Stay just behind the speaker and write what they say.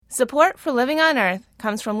Support for Living on Earth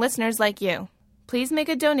comes from listeners like you. Please make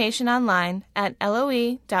a donation online at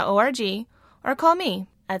loe.org or call me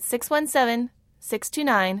at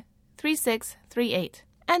 617-629-3638.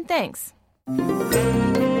 And thanks.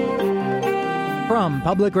 From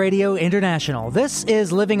Public Radio International, this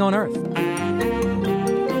is Living on Earth.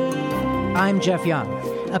 I'm Jeff Young.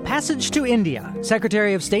 A passage to India.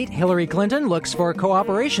 Secretary of State Hillary Clinton looks for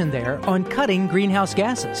cooperation there on cutting greenhouse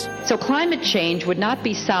gases. So climate change would not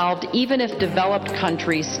be solved even if developed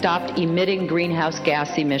countries stopped emitting greenhouse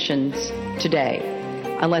gas emissions today,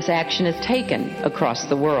 unless action is taken across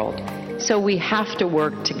the world. So we have to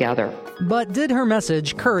work together. But did her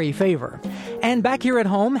message curry favor? And back here at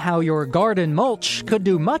home, how your garden mulch could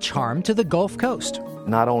do much harm to the Gulf Coast.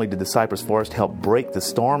 Not only did the cypress forest help break the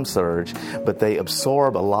storm surge, but they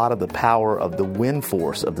absorb a lot of the power of the wind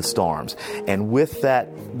force of the storms. And with that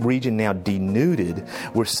region now denuded,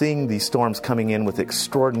 we're seeing these storms coming in with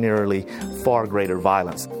extraordinarily far greater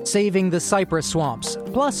violence. Saving the cypress swamps,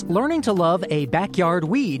 plus learning to love a backyard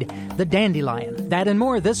weed, the dandelion. That and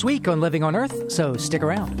more this week on Living on Earth, so stick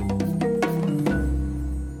around.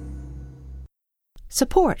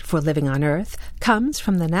 Support for Living on Earth comes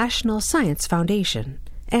from the National Science Foundation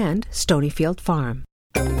and Stonyfield Farm.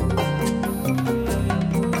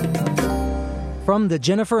 From the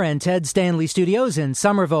Jennifer and Ted Stanley studios in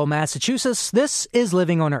Somerville, Massachusetts, this is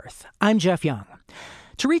Living on Earth. I'm Jeff Young.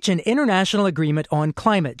 To reach an international agreement on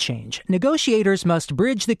climate change, negotiators must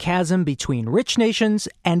bridge the chasm between rich nations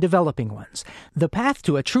and developing ones. The path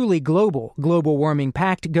to a truly global warming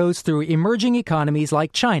pact goes through emerging economies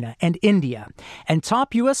like China and India, and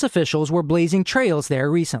top U.S. officials were blazing trails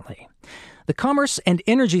there recently. The Commerce and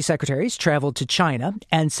Energy Secretaries traveled to China,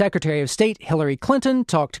 and Secretary of State Hillary Clinton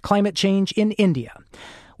talked climate change in India.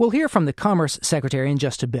 We'll hear from the Commerce Secretary in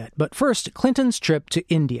just a bit, but first, Clinton's trip to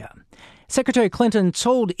India. Secretary Clinton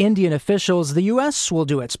told Indian officials the U.S. will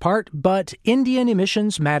do its part, but Indian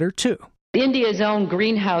emissions matter too. India's own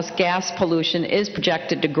greenhouse gas pollution is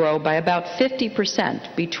projected to grow by about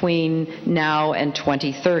 50% between now and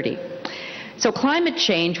 2030. So climate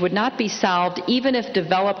change would not be solved even if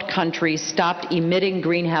developed countries stopped emitting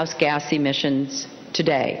greenhouse gas emissions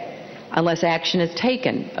today, unless action is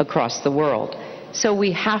taken across the world. So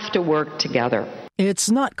we have to work together.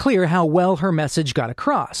 It's not clear how well her message got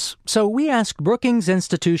across, so we asked Brookings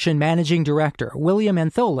Institution Managing Director William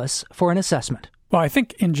Antholis for an assessment. Well, I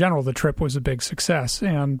think in general the trip was a big success,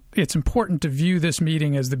 and it's important to view this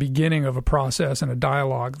meeting as the beginning of a process and a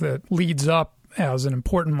dialogue that leads up as an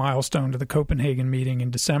important milestone to the Copenhagen meeting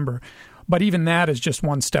in December. But even that is just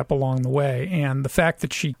one step along the way, and the fact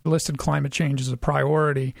that she listed climate change as a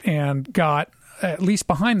priority and got, at least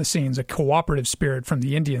behind the scenes, a cooperative spirit from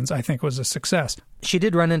the Indians, I think was a success. She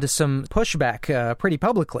did run into some pushback pretty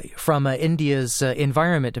publicly from India's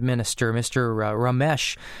Environment Minister, Mr.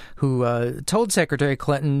 Ramesh, who told Secretary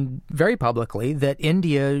Clinton very publicly that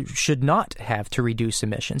India should not have to reduce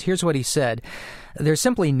emissions. Here's what he said. There's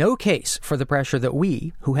simply no case for the pressure that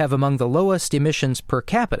we, who have among the lowest emissions per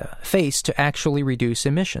capita, face to actually reduce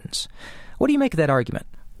emissions. What do you make of that argument?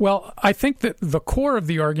 Well, I think that the core of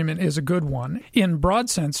the argument is a good one. In broad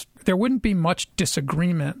sense, there wouldn't be much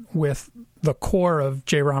disagreement with the core of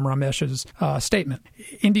Jairam Ramesh's statement.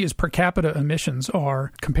 India's per capita emissions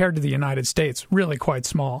are, compared to the United States, really quite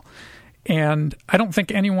small. And I don't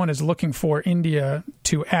think anyone is looking for India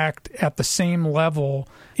to act at the same level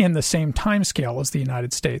in the same timescale as the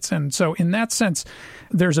United States. And so in that sense,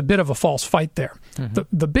 there's a bit of a false fight there. Mm-hmm.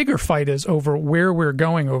 The bigger fight is over where we're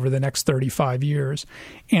going over the next 35 years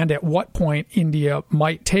and at what point India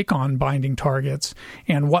might take on binding targets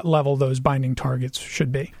and what level those binding targets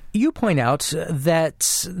should be. You point out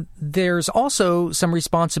that there's also some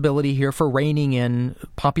responsibility here for reining in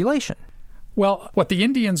population. Well, what the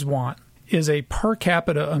Indians want is a per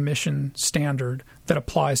capita emission standard that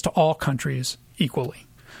applies to all countries equally.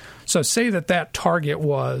 So say that target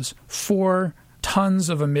was 4 tons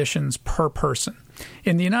of emissions per person.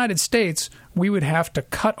 In the United States, we would have to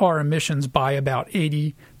cut our emissions by about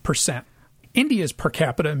 80%. India's per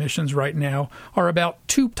capita emissions right now are about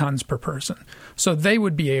 2 tons per person. So they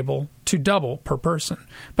would be able to double per person.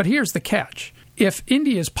 But here's the catch. If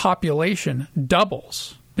India's population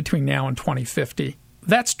doubles between now and 2050,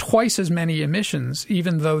 that's twice as many emissions,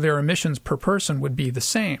 even though their emissions per person would be the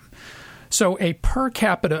same. So a per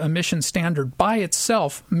capita emission standard by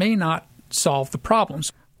itself may not solve the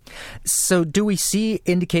problems. So do we see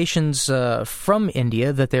indications from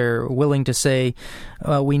India that they're willing to say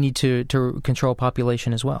we need to control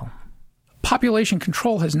population as well? population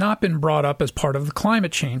control has not been brought up as part of the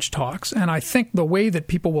climate change talks. And I think the way that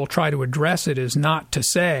people will try to address it is not to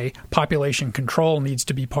say population control needs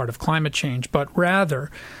to be part of climate change, but rather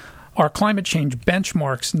our climate change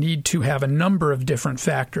benchmarks need to have a number of different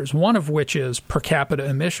factors, one of which is per capita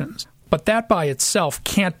emissions. But that by itself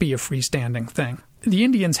can't be a freestanding thing. The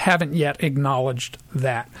Indians haven't yet acknowledged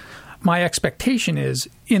that. My expectation is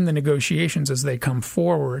in the negotiations as they come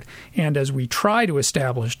forward and as we try to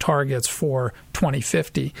establish targets for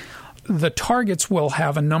 2050, the targets will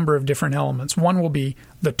have a number of different elements. One will be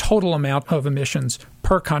the total amount of emissions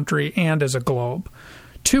per country and as a globe.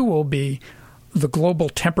 Two will be the global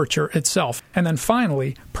temperature itself. And then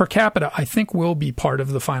finally, per capita, I think, will be part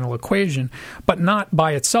of the final equation, but not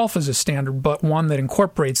by itself as a standard, but one that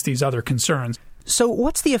incorporates these other concerns. So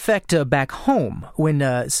what's the effect back home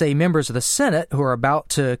when, say, members of the Senate who are about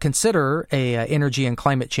to consider a energy and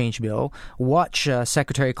climate change bill watch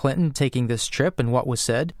Secretary Clinton taking this trip and what was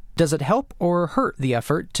said? Does it help or hurt the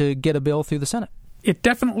effort to get a bill through the Senate? It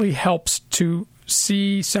definitely helps to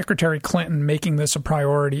see Secretary Clinton making this a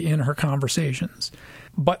priority in her conversations.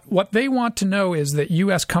 But what they want to know is that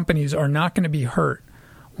U.S. companies are not going to be hurt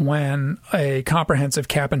when a comprehensive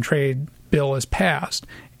cap-and-trade bill is passed,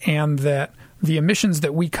 and that the emissions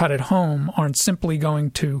that we cut at home aren't simply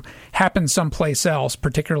going to happen someplace else,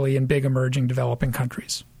 particularly in big emerging developing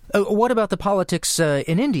countries. What about the politics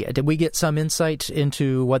in India? Did we get some insight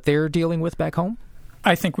into what they're dealing with back home?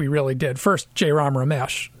 I think we really did. First, Jairam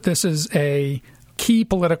Ramesh. This is a key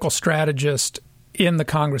political strategist in the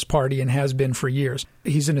Congress Party and has been for years.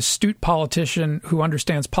 He's an astute politician who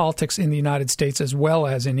understands politics in the United States as well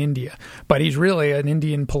as in India, but he's really an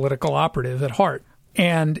Indian political operative at heart.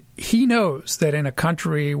 And he knows that in a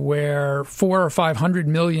country where 400 or 500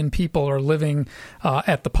 million people are living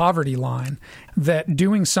at the poverty line, that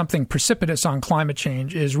doing something precipitous on climate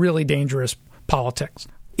change is really dangerous politics.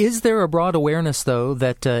 Is there a broad awareness, though,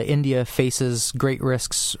 that India faces great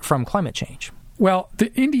risks from climate change? Well,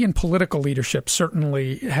 the Indian political leadership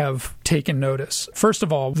certainly have taken notice. First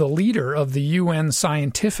of all, the leader of the UN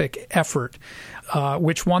scientific effort,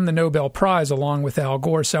 which won the Nobel Prize along with Al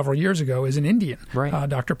Gore several years ago, is an Indian, right.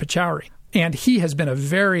 Dr. Pachauri. And he has been a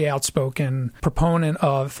very outspoken proponent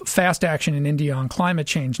of fast action in India on climate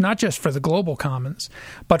change, not just for the global commons,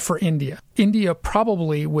 but for India. India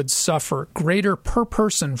probably would suffer greater per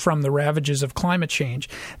person from the ravages of climate change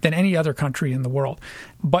than any other country in the world.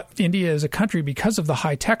 But India is a country, because of the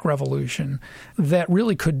high-tech revolution, that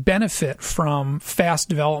really could benefit from fast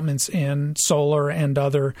developments in solar and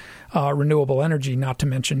other renewable energy, not to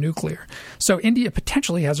mention nuclear. So India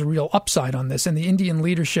potentially has a real upside on this, and the Indian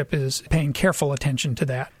leadership is paying careful attention to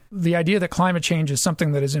that. The idea that climate change is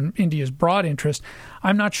something that is in India's broad interest,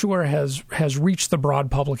 I'm not sure has reached the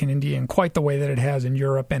broad public in India in quite the way that it has in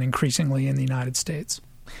Europe and increasingly in the United States.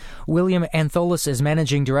 William Antholis is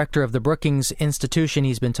managing director of the Brookings Institution.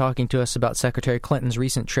 He's been talking to us about Secretary Clinton's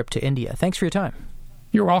recent trip to India. Thanks for your time.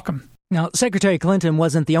 You're welcome. Now, Secretary Clinton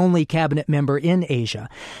wasn't the only cabinet member in Asia.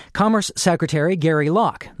 Commerce Secretary Gary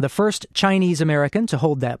Locke, the first Chinese-American to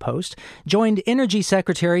hold that post, joined Energy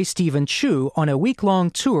Secretary Stephen Chu on a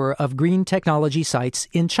week-long tour of green technology sites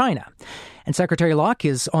in China. And Secretary Locke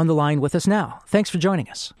is on the line with us now. Thanks for joining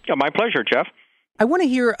us. Yeah, my pleasure, Jeff. I want to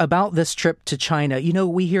hear about this trip to China. You know,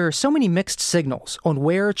 we hear so many mixed signals on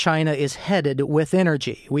where China is headed with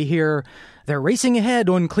energy. We hear they're racing ahead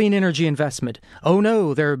on clean energy investment. Oh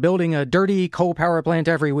no, they're building a dirty coal power plant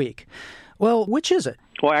every week. Well, which is it?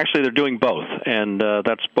 Well, actually, they're doing both, and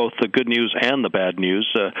that's both the good news and the bad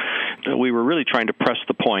news. We were really trying to press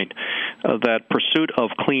the point that pursuit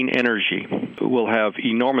of clean energy will have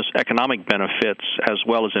enormous economic benefits as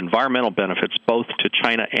well as environmental benefits both to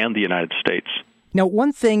China and the United States. Now,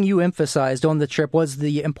 one thing you emphasized on the trip was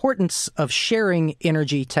the importance of sharing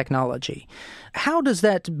energy technology. How does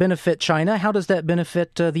that benefit China? How does that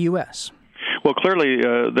benefit the U.S.? Well, clearly,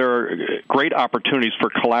 there are great opportunities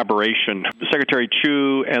for collaboration. Secretary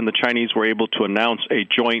Chu and the Chinese were able to announce a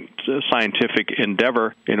joint scientific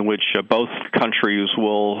endeavor in which both countries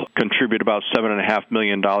will contribute about $7.5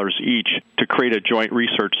 million each to create a joint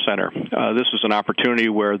research center. This is an opportunity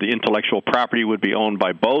where the intellectual property would be owned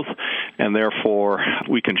by both, and therefore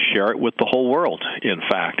we can share it with the whole world, in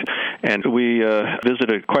fact. And we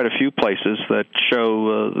visited quite a few places that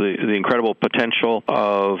show the incredible potential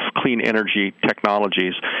of clean energy energy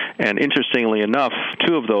technologies. And interestingly enough,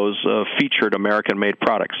 two of those featured American-made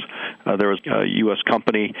products. There was a U.S.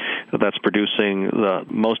 company that's producing the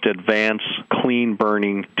most advanced,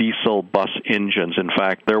 clean-burning diesel bus engines. In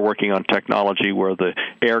fact, they're working on technology where the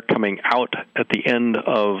air coming out at the end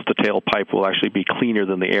of the tailpipe will actually be cleaner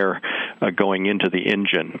than the air going into the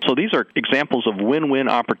engine. So these are examples of win-win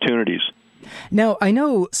opportunities. Now, I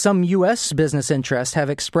know some U.S. business interests have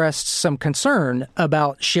expressed some concern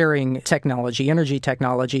about sharing technology, energy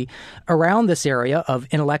technology, around this area of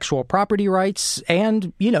intellectual property rights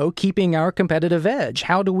and, keeping our competitive edge.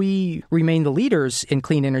 How do we remain the leaders in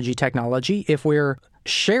clean energy technology if we're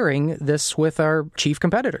sharing this with our chief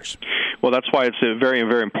competitors? Well, that's why it's very,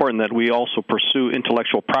 very important that we also pursue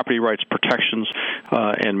intellectual property rights protections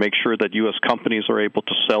and make sure that U.S. companies are able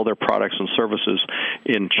to sell their products and services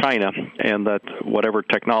in China, and that whatever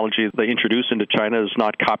technology they introduce into China is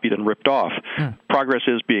not copied and ripped off. Progress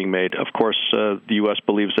is being made. Of course, the U.S.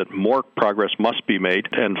 believes that more progress must be made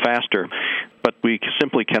and faster. But we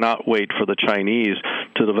simply cannot wait for the Chinese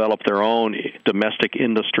to develop their own domestic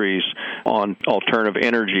industries on alternative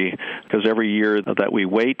energy, because every year that we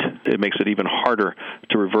wait, it makes it even harder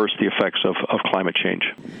to reverse the effects of climate change.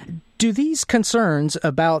 Do these concerns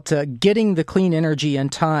about getting the clean energy in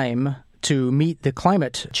time to meet the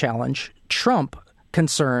climate challenge trump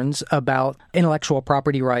concerns about intellectual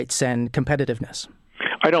property rights and competitiveness?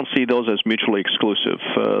 I don't see those as mutually exclusive.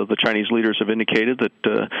 The Chinese leaders have indicated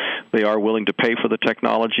that they are willing to pay for the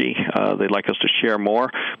technology. They'd like us to share more.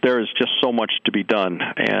 There is just so much to be done.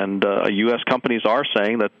 And U.S. companies are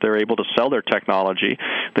saying that they're able to sell their technology.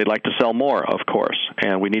 They'd like to sell more, of course.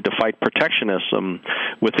 And we need to fight protectionism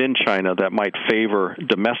within China that might favor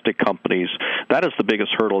domestic companies. That is the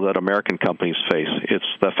biggest hurdle that American companies face. It's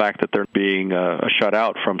the fact that they're being shut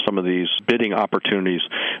out from some of these bidding opportunities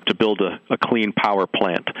to build a clean power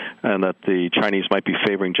plant, and that the Chinese might be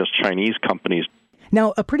favoring just Chinese companies.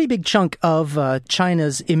 Now, a pretty big chunk of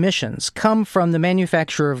China's emissions come from the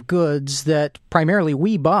manufacture of goods that primarily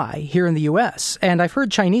we buy here in the U.S. And I've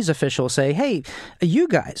heard Chinese officials say, hey, you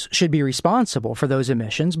guys should be responsible for those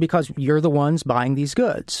emissions because you're the ones buying these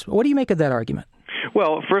goods. What do you make of that argument?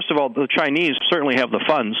 Well, first of all, the Chinese certainly have the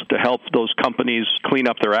funds to help those companies clean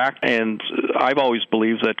up their act, and I've always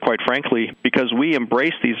believed that, quite frankly, because we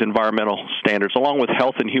embrace these environmental standards, along with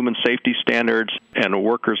health and human safety standards and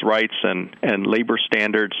workers' rights and labor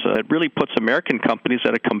standards, it really puts American companies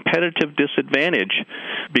at a competitive disadvantage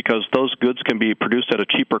because those goods can be produced at a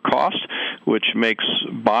cheaper cost, which makes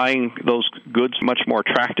buying those goods much more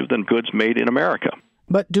attractive than goods made in America.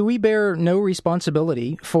 But do we bear no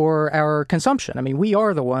responsibility for our consumption? I mean, we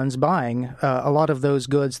are the ones buying a lot of those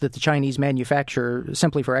goods that the Chinese manufacture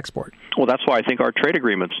simply for export. Well, that's why I think our trade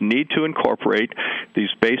agreements need to incorporate these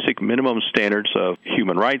basic minimum standards of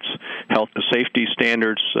human rights, health and safety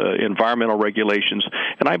standards, environmental regulations,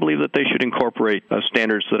 and I believe that they should incorporate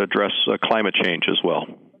standards that address climate change as well.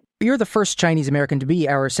 You're the first Chinese American to be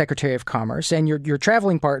our Secretary of Commerce, and your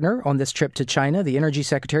traveling partner on this trip to China, the Energy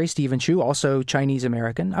Secretary, Stephen Chu, also Chinese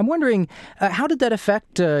American. I'm wondering, how did that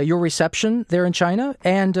affect your reception there in China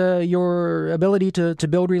and your ability to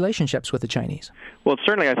build relationships with the Chinese? Well, it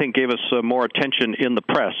certainly, I think, gave us more attention in the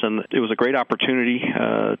press, and it was a great opportunity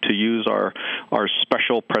to use our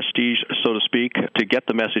special prestige, so to speak, to get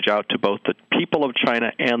the message out to both the people of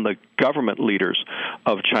China and the government leaders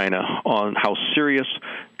of China on how serious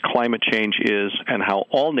climate change is and how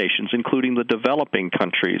all nations, including the developing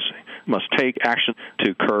countries, must take action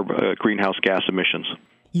to curb greenhouse gas emissions.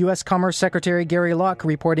 U.S. Commerce Secretary Gary Locke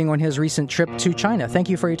reporting on his recent trip to China. Thank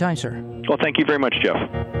you for your time, sir. Well, thank you very much, Jeff.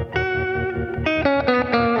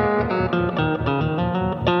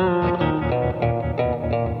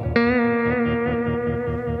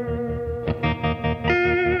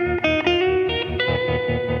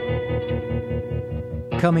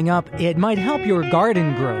 Coming up, it might help your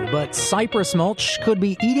garden grow, but cypress mulch could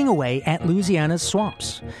be eating away at Louisiana's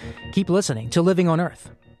swamps. Keep listening to Living on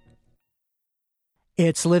Earth.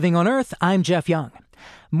 It's Living on Earth. I'm Jeff Young.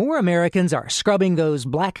 More Americans are scrubbing those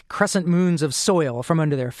black crescent moons of soil from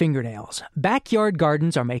under their fingernails. Backyard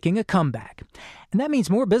gardens are making a comeback. And that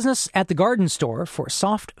means more business at the garden store for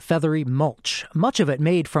soft, feathery mulch, much of it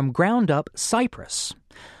made from ground-up cypress.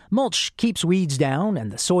 Mulch keeps weeds down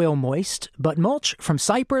and the soil moist, but mulch from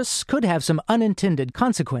cypress could have some unintended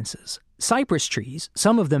consequences. Cypress trees,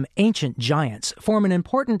 some of them ancient giants, form an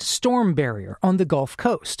important storm barrier on the Gulf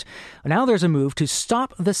Coast. Now there's a move to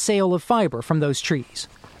stop the sale of fiber from those trees.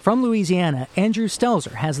 From Louisiana, Andrew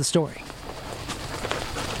Stelzer has the story.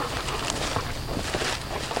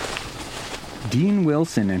 Dean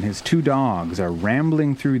Wilson and his 2 dogs are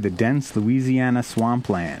rambling through the dense Louisiana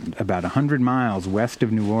swampland about 100 miles west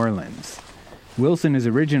of New Orleans. Wilson is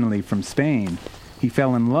originally from Spain. He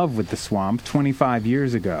fell in love with the swamp 25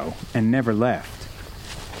 years ago and never left.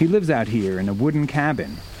 He lives out here in a wooden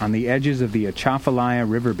cabin on the edges of the Atchafalaya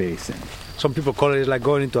River Basin. Some people call it like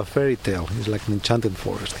going into a fairy tale. It's like an enchanted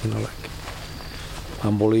forest, like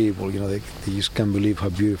unbelievable. They just can't believe how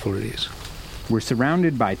beautiful it is. We're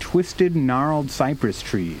surrounded by twisted, gnarled cypress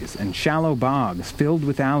trees and shallow bogs filled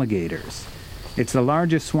with alligators. It's the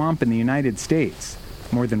largest swamp in the United States,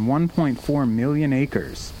 more than 1.4 million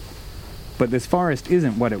acres. But this forest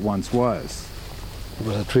isn't what it once was.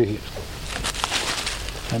 There was a tree here,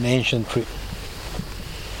 an ancient tree.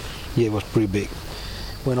 Yeah, it was pretty big.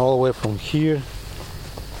 Went all the way from here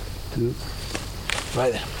to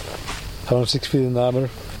right there, around 6 feet in diameter.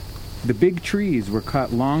 The big trees were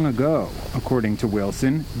cut long ago, according to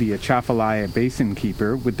Wilson, the Atchafalaya Basin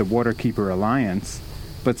Keeper with the Waterkeeper Alliance,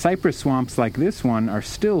 but cypress swamps like this one are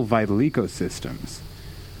still vital ecosystems.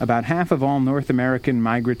 About half of all North American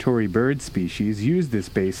migratory bird species use this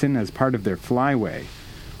basin as part of their flyway.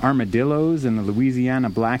 Armadillos and the Louisiana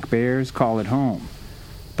black bears call it home.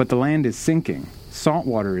 But the land is sinking, salt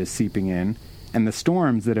water is seeping in, and the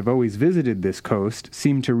storms that have always visited this coast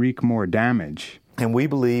seem to wreak more damage. And we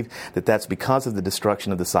believe that that's because of the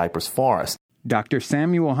destruction of the cypress forest. Dr.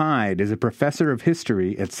 Samuel Hyde is a professor of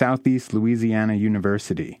history at Southeast Louisiana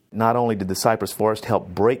University. Not only did the cypress forest help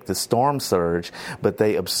break the storm surge, but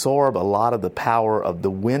they absorb a lot of the power of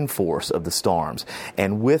the wind force of the storms.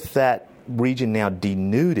 And with that region now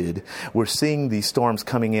denuded, we're seeing these storms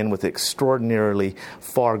coming in with extraordinarily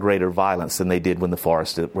far greater violence than they did when the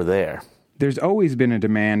forests were there. There's always been a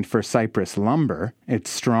demand for cypress lumber. It's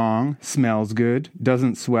strong, smells good,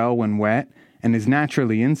 doesn't swell when wet, and is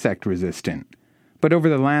naturally insect resistant. But over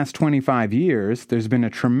the last 25 years, there's been a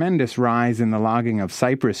tremendous rise in the logging of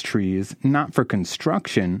cypress trees, not for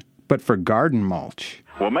construction, but for garden mulch.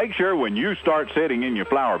 Well, make sure when you start sitting in your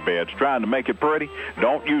flower beds trying to make it pretty,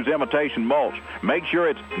 don't use imitation mulch. Make sure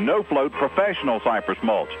it's no-float professional cypress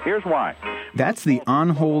mulch. Here's why. That's the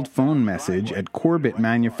on-hold phone message at Corbett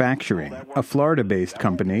Manufacturing, a Florida-based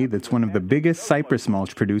company that's one of the biggest cypress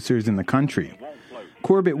mulch producers in the country.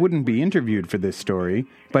 Corbett wouldn't be interviewed for this story,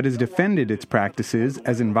 but has defended its practices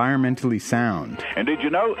as environmentally sound. And did you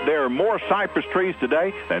know there are more cypress trees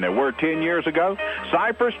today than there were 10 years ago?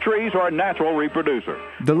 Cypress trees are a natural reproducer.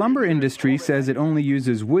 The lumber industry says it only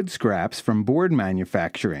uses wood scraps from board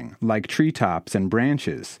manufacturing, like treetops and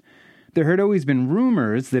branches. There had always been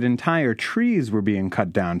rumors that entire trees were being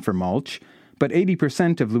cut down for mulch, but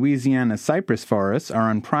 80% of Louisiana's cypress forests are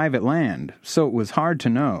on private land, so it was hard to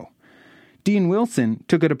know. Dean Wilson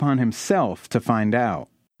took it upon himself to find out.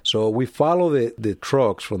 So we follow the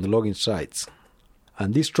trucks from the logging sites.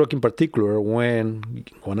 And this truck in particular, when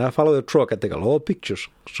I follow the truck, I take a lot of pictures.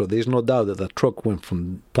 So there's no doubt that the truck went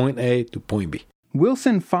from point A to point B.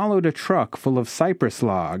 Wilson followed a truck full of cypress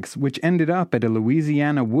logs, which ended up at a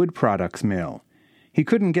Louisiana wood products mill. He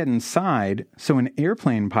couldn't get inside, so an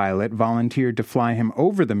airplane pilot volunteered to fly him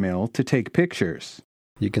over the mill to take pictures.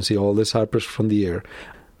 You can see all the cypress from the air.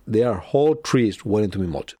 There are whole trees waiting to be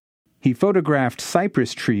mulched. He photographed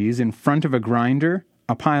cypress trees in front of a grinder,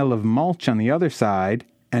 a pile of mulch on the other side,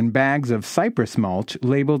 and bags of cypress mulch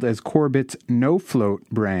labeled as Corbett's No-Float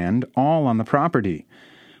brand, all on the property.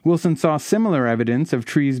 Wilson saw similar evidence of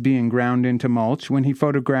trees being ground into mulch when he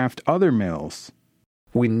photographed other mills.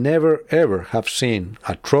 We never, ever have seen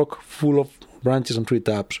a truck full of branches and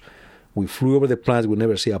treetops. We flew over the plants. We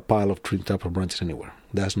never see a pile of treetops or branches anywhere.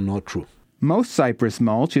 That's not true. Most cypress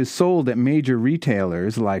mulch is sold at major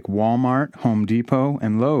retailers like Walmart, Home Depot,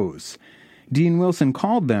 and Lowe's. Dean Wilson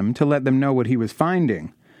called them to let them know what he was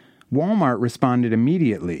finding. Walmart responded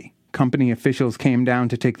immediately. Company officials came down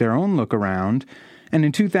to take their own look around, and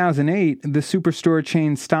in 2008, the superstore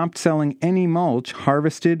chain stopped selling any mulch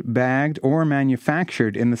harvested, bagged, or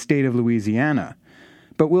manufactured in the state of Louisiana.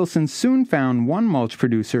 But Wilson soon found one mulch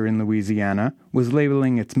producer in Louisiana was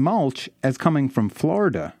labeling its mulch as coming from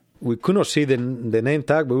Florida. We could not see the name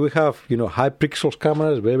tag, but we have, high pixels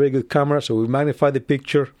cameras, very, very good cameras, so we magnify the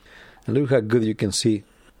picture, and look how good you can see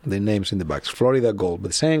the names in the bags. Florida Gold, but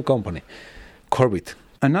the same company, Corbett.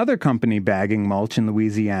 Another company bagging mulch in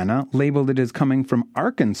Louisiana labeled it as coming from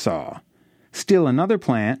Arkansas. Still another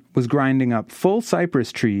plant was grinding up full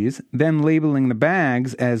cypress trees, then labeling the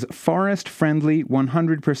bags as forest-friendly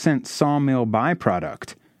 100% sawmill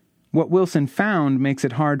byproduct. What Wilson found makes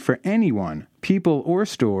it hard for anyone, people or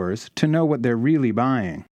stores, to know what they're really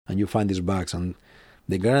buying. And you find these bags, and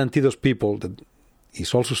they guarantee those people that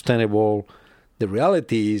it's all sustainable, The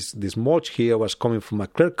reality is this mulch here was coming from a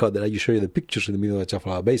clear cut that I just showed you the pictures in the middle of the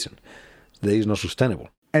Atchafalaya Basin. That is not sustainable.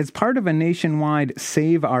 As part of a nationwide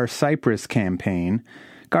Save Our Cypress campaign,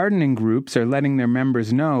 gardening groups are letting their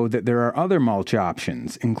members know that there are other mulch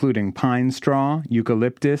options, including pine straw,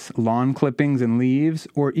 eucalyptus, lawn clippings and leaves,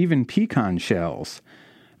 or even pecan shells.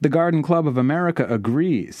 The Garden Club of America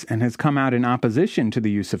agrees and has come out in opposition to the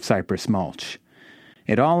use of cypress mulch.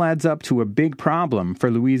 It all adds up to a big problem for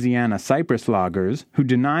Louisiana cypress loggers who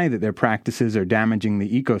deny that their practices are damaging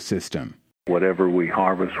the ecosystem. Whatever we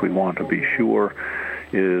harvest, we want to be sure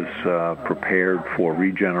is prepared for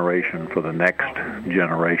regeneration for the next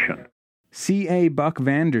generation. C.A. Buck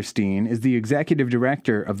Vandersteen is the executive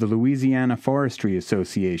director of the Louisiana Forestry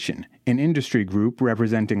Association, an industry group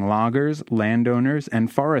representing loggers, landowners,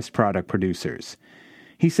 and forest product producers.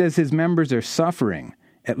 He says his members are suffering.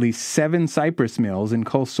 At least 7 cypress mills in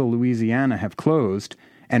coastal Louisiana have closed,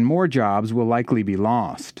 and more jobs will likely be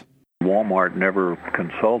lost. Walmart never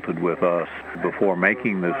consulted with us before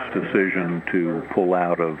making this decision to pull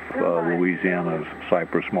out of Louisiana's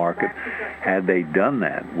cypress market. Had they done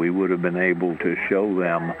that, we would have been able to show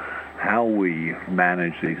them how we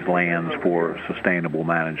manage these lands for sustainable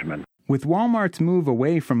management. With Walmart's move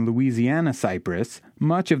away from Louisiana cypress,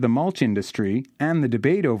 much of the mulch industry and the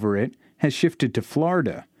debate over it has shifted to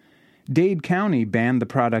Florida. Dade County banned the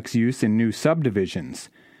product's use in new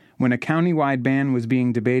subdivisions. When a countywide ban was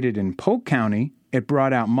being debated in Polk County, it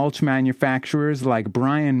brought out mulch manufacturers like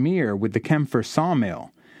Brian Meir with the Kempfer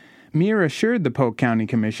sawmill. Meir assured the Polk County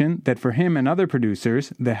Commission that for him and other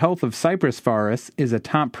producers, the health of cypress forests is a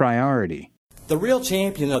top priority. The real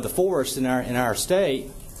champion of the forest in our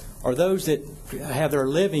state are those that have their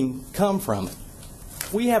living come from it.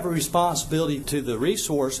 We have a responsibility to the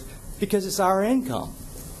resource because it's our income.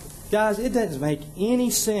 Guys, it doesn't make any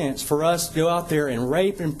sense for us to go out there and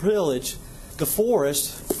rape and pillage the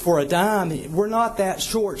forest for a dime. We're not that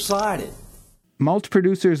short-sighted. Mulch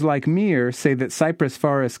producers like Meir say that cypress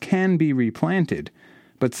forests can be replanted,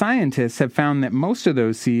 but scientists have found that most of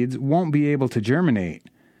those seeds won't be able to germinate.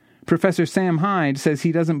 Professor Sam Hyde says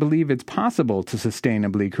he doesn't believe it's possible to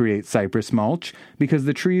sustainably create cypress mulch because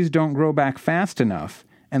the trees don't grow back fast enough,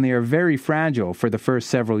 and they are very fragile for the first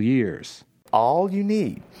several years. All you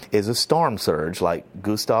need is a storm surge like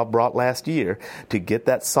Gustav brought last year to get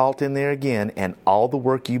that salt in there again, and all the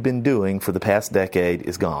work you've been doing for the past decade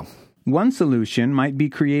is gone. One solution might be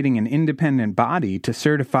creating an independent body to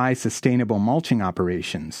certify sustainable mulching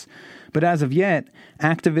operations. But as of yet,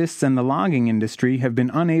 activists and the logging industry have been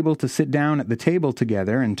unable to sit down at the table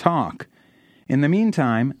together and talk. In the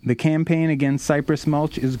meantime, the campaign against cypress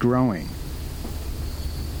mulch is growing.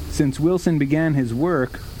 Since Wilson began his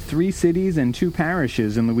work, 3 cities and 2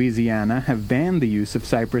 parishes in Louisiana have banned the use of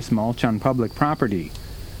cypress mulch on public property.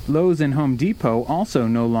 Lowe's and Home Depot also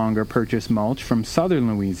no longer purchase mulch from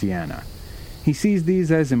southern Louisiana. He sees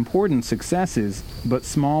these as important successes, but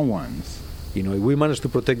small ones. You know, if we manage to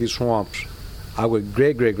protect these swamps, our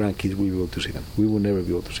great-great-grandkids will be able to see them. We will never be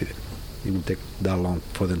able to see them. It will take that long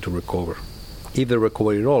for them to recover, if they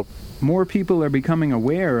recover at all. More people are becoming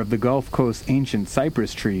aware of the Gulf Coast ancient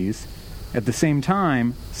cypress trees. At the same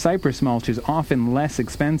time, cypress mulch is often less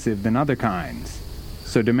expensive than other kinds,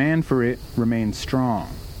 so demand for it remains strong.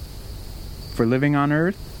 For Living on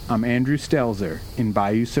Earth, I'm Andrew Stelzer in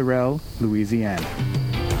Bayou Sorrel, Louisiana.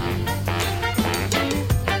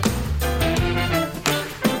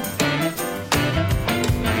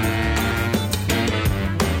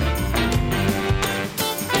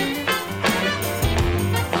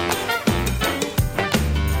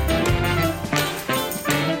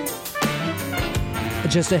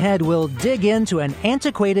 Just ahead, we'll dig into an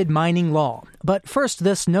antiquated mining law. But first,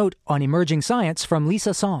 this note on emerging science from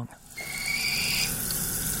Lisa Song.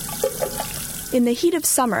 In the heat of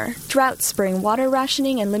summer, droughts spring water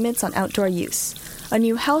rationing and limits on outdoor use. A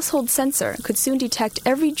new household sensor could soon detect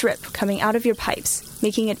every drip coming out of your pipes,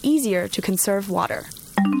 making it easier to conserve water.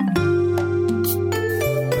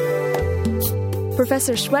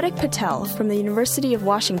 Professor Shwetak Patel from the University of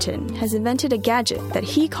Washington has invented a gadget that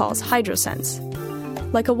he calls HydroSense.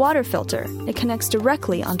 Like a water filter, it connects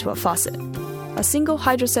directly onto a faucet. A single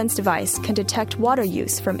HydroSense device can detect water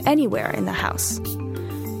use from anywhere in the house.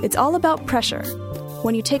 It's all about pressure.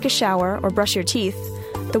 When you take a shower or brush your teeth,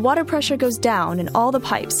 the water pressure goes down in all the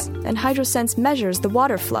pipes, and HydroSense measures the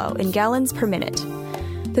water flow in gallons per minute.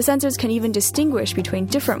 The sensors can even distinguish between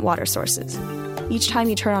different water sources. Each time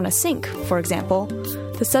you turn on a sink, for example,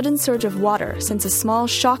 the sudden surge of water sends a small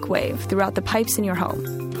shock wave throughout the pipes in your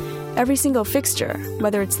home. Every single fixture,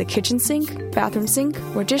 whether it's the kitchen sink, bathroom sink,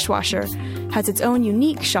 or dishwasher, has its own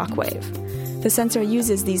unique shock wave. The sensor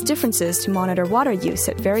uses these differences to monitor water use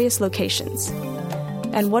at various locations.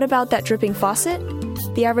 And what about that dripping faucet?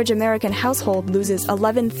 The average American household loses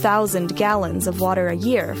 11,000 gallons of water a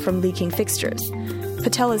year from leaking fixtures.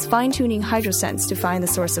 Patel is fine-tuning HydroSense to find the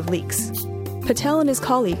source of leaks. Patel and his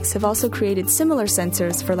colleagues have also created similar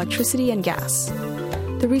sensors for electricity and gas.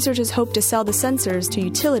 The researchers hope to sell the sensors to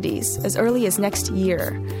utilities as early as next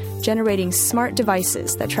year, generating smart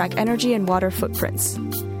devices that track energy and water footprints.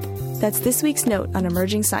 That's this week's note on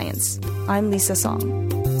emerging science. I'm Lisa Song.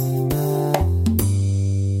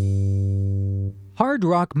 Hard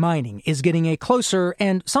rock mining is getting a closer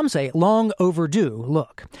and, some say, long overdue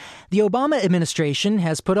look. The Obama administration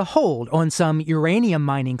has put a hold on some uranium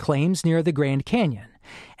mining claims near the Grand Canyon,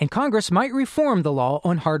 and Congress might reform the law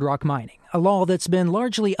on hard rock mining, a law that's been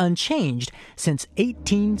largely unchanged since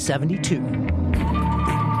 1872.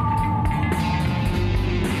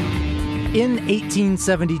 In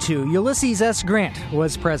 1872, Ulysses S. Grant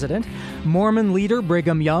was president. Mormon leader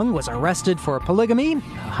Brigham Young was arrested for polygamy,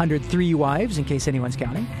 103 wives, in case anyone's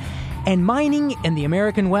counting. And mining in the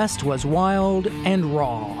American West was wild and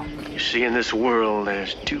raw. You see, in this world,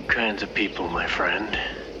 there's two kinds of people, my friend.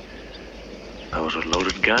 Those with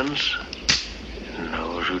loaded guns, and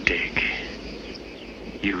those who dig.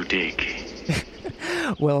 You dig.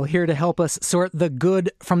 Well, here to help us sort the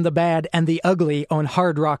good from the bad and the ugly on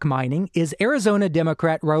hard rock mining is Arizona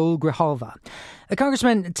Democrat Raul Grijalva.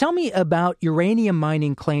 Congressman, tell me about uranium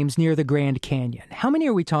mining claims near the Grand Canyon. How many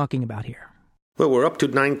are we talking about here? Well, we're up to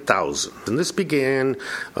 9,000. And this began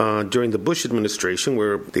during the Bush administration,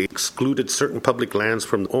 where they excluded certain public lands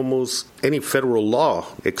from almost any federal law,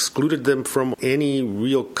 excluded them from any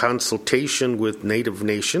real consultation with native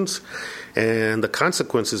nations. And the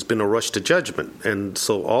consequence has been a rush to judgment. And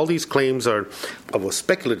so all these claims are of a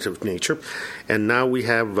speculative nature. And now we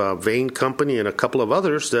have Vane Company and a couple of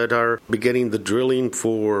others that are beginning the drilling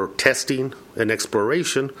for testing and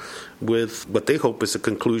exploration with what they hope is a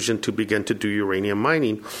conclusion to begin to do uranium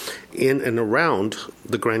mining in and around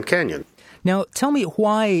the Grand Canyon. Now, tell me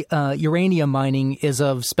why uranium mining is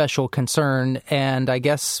of special concern, and I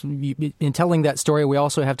guess in telling that story, we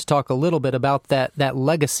also have to talk a little bit about that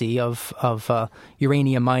legacy of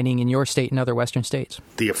uranium mining in your state and other western states.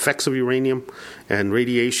 The effects of uranium and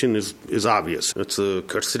radiation is obvious. It's a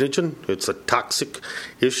carcinogen. It's a toxic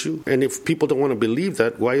issue. And if people don't want to believe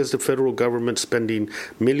that, why is the federal government spending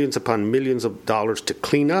millions upon millions of dollars to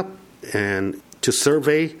clean up and to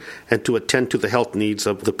survey and to attend to the health needs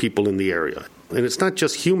of the people in the area? And it's not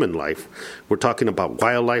just human life. We're talking about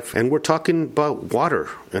wildlife, and we're talking about water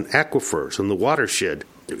and aquifers and the watershed.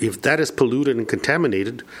 If that is polluted and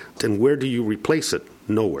contaminated, then where do you replace it?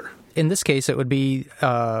 Nowhere. In this case, it would be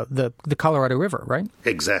the Colorado River, right?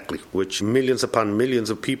 Exactly, which millions upon millions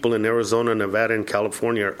of people in Arizona, Nevada, and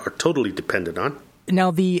California are totally dependent on.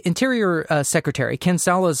 Now, the Interior Secretary, Ken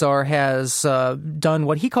Salazar, has done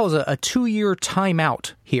what he calls a 2-year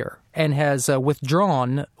timeout here and has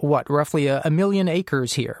withdrawn, roughly a million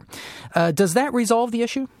acres here. Does that resolve the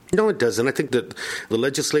issue? No, it doesn't. I think that the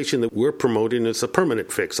legislation that we're promoting is a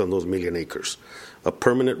permanent fix on those million acres, a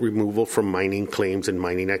permanent removal from mining claims and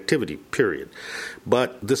mining activity, period.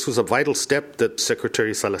 But this was a vital step that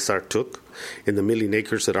Secretary Salazar took in the million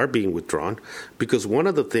acres that are being withdrawn, because one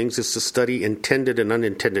of the things is to study intended and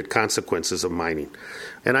unintended consequences of mining.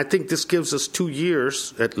 And I think this gives us 2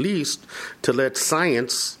 years, at least, to let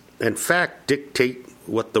science and fact dictate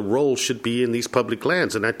what the role should be in these public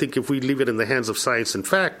lands. And I think if we leave it in the hands of science and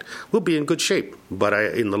fact, we'll be in good shape. But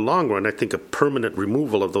in the long run, I think a permanent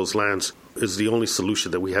removal of those lands is the only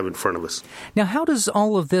solution that we have in front of us. Now, how does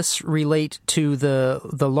all of this relate to the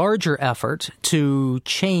larger effort to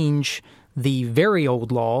change the very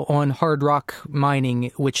old law on hard rock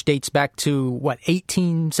mining, which dates back to,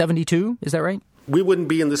 1872? Is that right? We wouldn't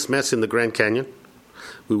be in this mess in the Grand Canyon.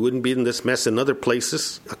 We wouldn't be in this mess in other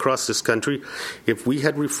places across this country if we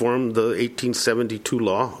had reformed the 1872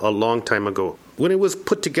 law a long time ago. When it was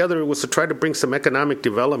put together, it was to try to bring some economic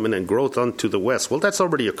development and growth onto the West. Well, that's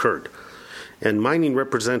already occurred. And mining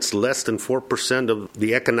represents less than 4% of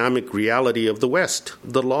the economic reality of the West.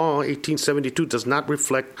 The law, 1872, does not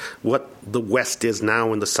reflect what the West is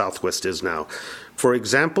now and the Southwest is now. For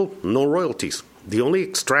example, no royalties. The only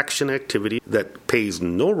extraction activity that pays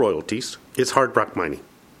no royalties is hard rock mining.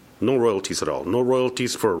 No royalties at all. No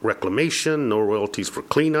royalties for reclamation, no royalties for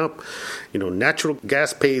cleanup. Natural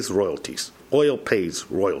gas pays royalties. Oil pays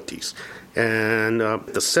royalties. And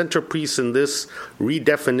the centerpiece in this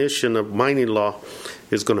redefinition of mining law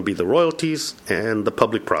is going to be the royalties and the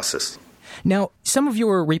public process. Now, some of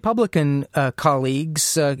your Republican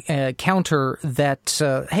colleagues counter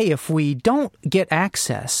that, hey, if we don't get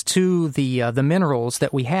access to the minerals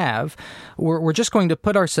that we have, we're just going to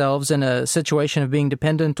put ourselves in a situation of being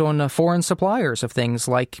dependent on foreign suppliers of things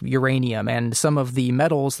like uranium and some of the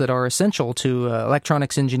metals that are essential to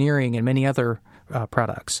electronics engineering and many other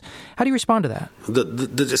products. How do you respond to that? The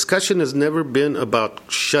discussion has never been about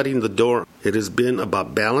shutting the door. It has been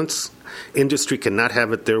about balance. Industry cannot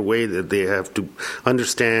have it their way. That they have to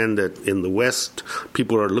understand that in the West,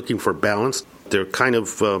 people are looking for balance. They're kind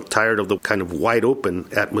of tired of the kind of wide open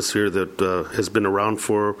atmosphere that has been around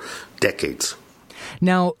for decades.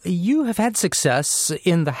 Now, you have had success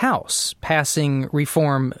in the House passing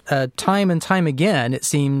reform time and time again. It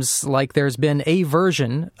seems like there's been a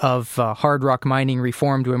version of hard rock mining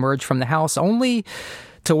reform to emerge from the House, only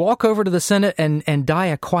to walk over to the Senate and die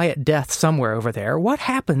a quiet death somewhere over there. What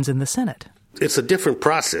happens in the Senate? It's a different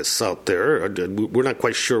process out there. We're not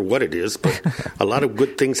quite sure what it is, but a lot of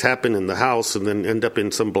good things happen in the House and then end up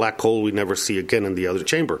in some black hole we never see again in the other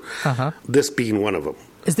chamber. This being one of them.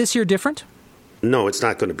 Is this year different? No, it's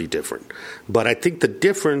not going to be different. But I think the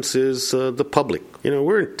difference is the public.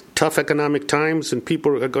 We're in tough economic times, and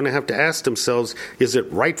people are going to have to ask themselves, is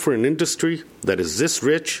it right for an industry that is this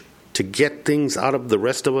rich to get things out of the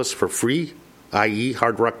rest of us for free, i.e.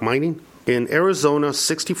 hard rock mining? In Arizona,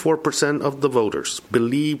 64% of the voters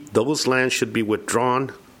believe those lands should be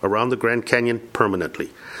withdrawn around the Grand Canyon permanently.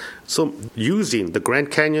 So using the Grand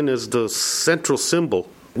Canyon as the central symbol,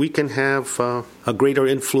 we can have a greater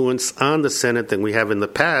influence on the Senate than we have in the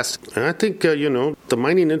past. And I think, the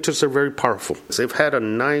mining interests are very powerful. They've had a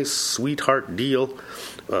nice sweetheart deal,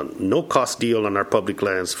 no-cost deal on our public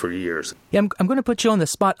lands for years. Yeah, I'm going to put you on the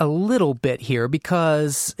spot a little bit here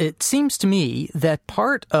because it seems to me that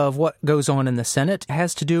part of what goes on in the Senate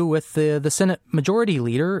has to do with the Senate Majority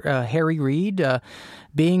Leader, Harry Reid,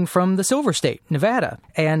 being from the Silver State, Nevada.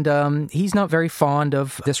 And he's not very fond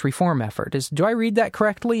of this reform effort. Do I read that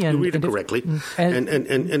correctly? You read it correctly.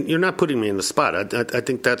 And you're not putting me in the spot. I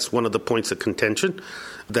think that's one of the points of contention.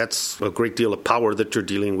 That's a great deal of power that you're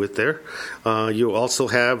dealing with there. You also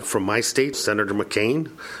have, from my state, Senator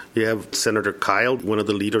McCain. You have Senator Kyle, one of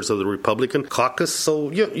the leaders of the Republican caucus. So,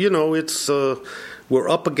 it's we're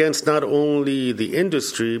up against not only the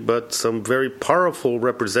industry, but some very powerful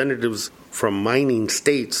representatives from mining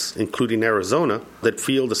states, including Arizona, that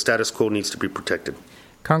feel the status quo needs to be protected.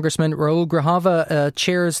 Congressman Raul Grijalva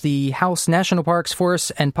chairs the House National Parks,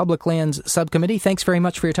 Forests, and Public Lands Subcommittee. Thanks very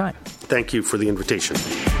much for your time. Thank you for the invitation.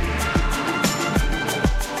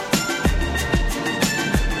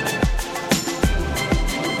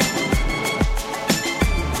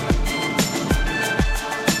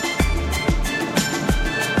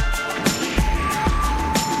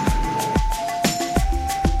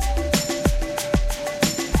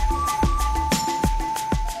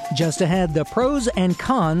 Just ahead, the pros and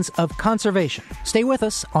cons of conservation. Stay with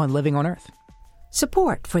us on Living on Earth.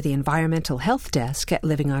 Support for the Environmental Health Desk at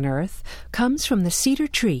Living on Earth comes from the Cedar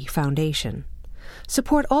Tree Foundation.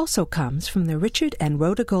 Support also comes from the Richard and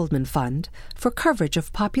Rhoda Goldman Fund for coverage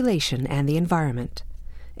of population and the environment,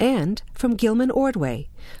 and from Gilman Ordway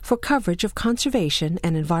for coverage of conservation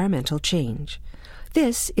and environmental change.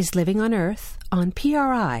 This is Living on Earth on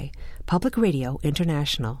PRI, Public Radio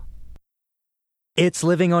International. It's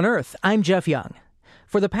Living on Earth. I'm Jeff Young.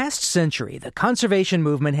 For the past century, the conservation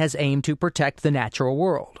movement has aimed to protect the natural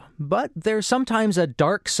world. But there's sometimes a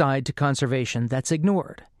dark side to conservation that's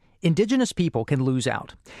ignored. Indigenous people can lose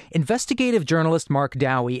out. Investigative journalist Mark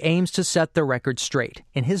Dowie aims to set the record straight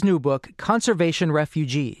in his new book, Conservation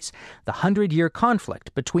Refugees, the 100-year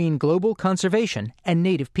conflict between global conservation and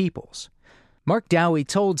native peoples. Mark Dowie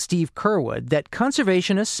told Steve Curwood that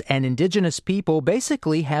conservationists and indigenous people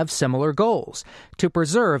basically have similar goals: to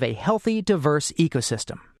preserve a healthy, diverse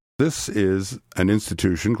ecosystem. This is an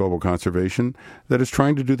institution, Global Conservation, that is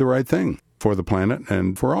trying to do the right thing for the planet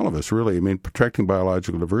and for all of us, really. I mean, protecting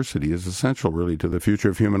biological diversity is essential, really, to the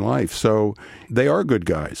future of human life. So they are good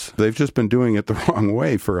guys. They've just been doing it the wrong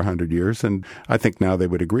way for 100 years, and I think now they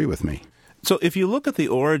would agree with me. So if you look at the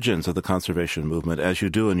origins of the conservation movement, as you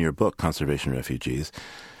do in your book, Conservation Refugees,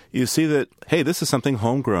 you see that, hey, this is something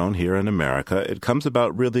homegrown here in America. It comes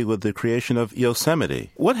about really with the creation of Yosemite.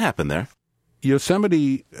 What happened there?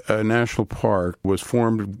 Yosemite National Park was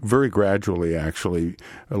formed very gradually, actually,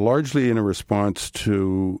 largely in a response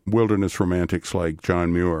to wilderness romantics like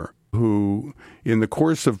John Muir, who, in the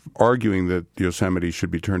course of arguing that Yosemite should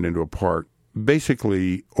be turned into a park,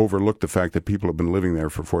 basically overlooked the fact that people have been living there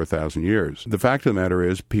for 4,000 years. The fact of the matter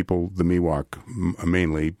is people, the Miwok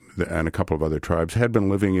mainly, and a couple of other tribes, had been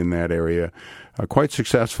living in that area quite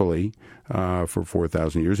successfully for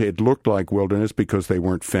 4,000 years. It looked like wilderness because they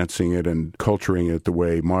weren't fencing it and culturing it the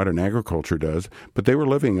way modern agriculture does, but they were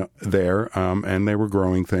living there, and they were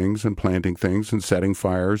growing things and planting things and setting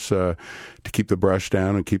fires to keep the brush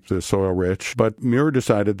down and keep the soil rich. But Muir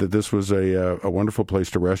decided that this was a wonderful place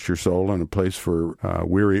to rest your soul and a place for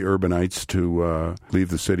weary urbanites to leave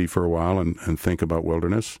the city for a while and think about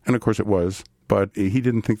wilderness. And of course it was. But he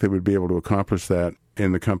didn't think they would be able to accomplish that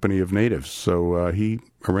in the company of natives. So he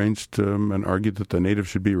arranged and argued that the natives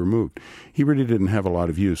should be removed. He really didn't have a lot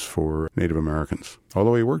of use for Native Americans,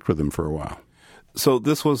 although he worked with them for a while. So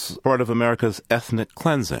this was part of America's ethnic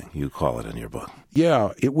cleansing, you call it in your book.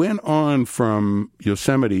 Yeah, it went on from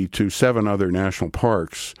Yosemite to 7 other national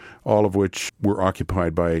parks, all of which were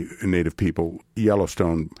occupied by Native people.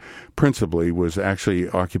 Yellowstone, principally, was actually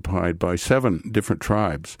occupied by 7 different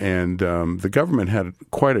tribes. And the government had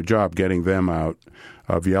quite a job getting them out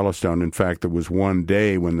of Yellowstone. In fact, there was one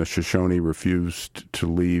day when the Shoshone refused to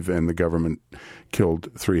leave, and the government killed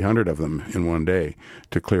 300 of them in one day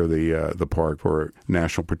to clear the park or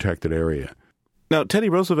national protected area. Now, Teddy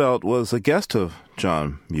Roosevelt was a guest of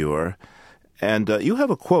John Muir, and you have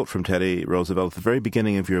a quote from Teddy Roosevelt at the very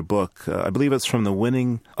beginning of your book. I believe it's from The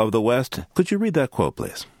Winning of the West. Could you read that quote,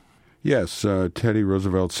 please? Yes, Teddy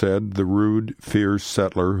Roosevelt said, "The rude, fierce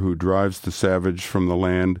settler who drives the savage from the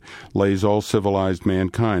land lays all civilized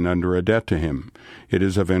mankind under a debt to him. It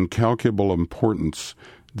is of incalculable importance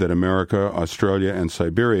that America, Australia, and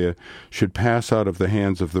Siberia should pass out of the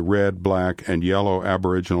hands of the red, black, and yellow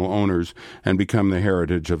Aboriginal owners and become the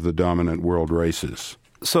heritage of the dominant world races."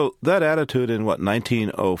 So that attitude in,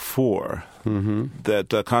 1904,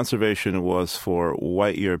 that conservation was for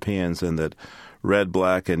white Europeans and that red,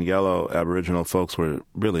 black, and yellow Aboriginal folks were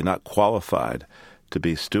really not qualified to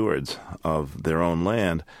be stewards of their own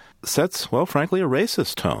land, sets, well, frankly, a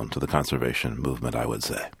racist tone to the conservation movement, I would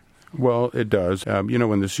say. Well, it does.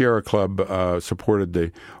 When the Sierra Club supported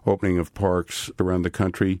the opening of parks around the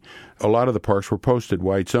country, a lot of the parks were posted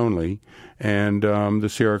whites only, and the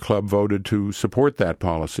Sierra Club voted to support that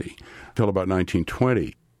policy until about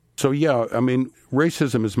 1920. So,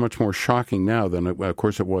 racism is much more shocking now than, of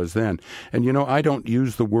course, it was then. And, I don't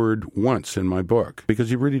use the word once in my book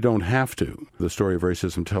because you really don't have to. The story of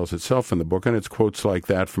racism tells itself in the book, and it's quotes like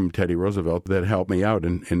that from Teddy Roosevelt that help me out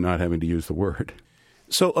in not having to use the word.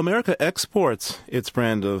 So America exports its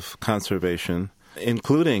brand of conservation,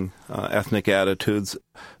 including ethnic attitudes,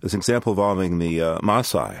 as an example involving the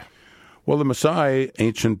Maasai. Well, the Maasai,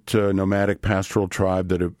 ancient nomadic pastoral tribe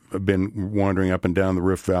that have been wandering up and down the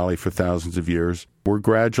Rift Valley for thousands of years, were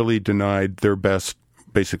gradually denied their best,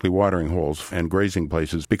 basically, watering holes and grazing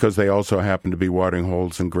places because they also happen to be watering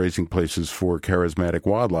holes and grazing places for charismatic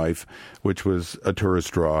wildlife, which was a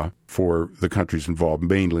tourist draw for the countries involved,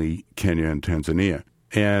 mainly Kenya and Tanzania.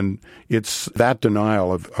 And it's that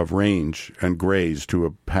denial of range and graze to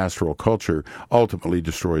a pastoral culture ultimately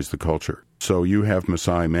destroys the culture. So you have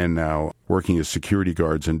Maasai men now working as security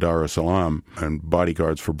guards in Dar es Salaam and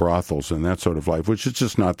bodyguards for brothels and that sort of life, which is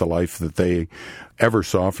just not the life that they ever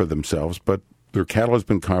saw for themselves. But their cattle has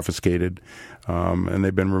been confiscated, and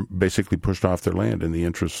they've been basically pushed off their land in the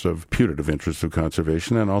putative interests of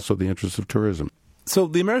conservation and also the interests of tourism. So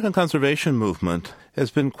the American conservation movement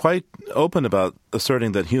has been quite open about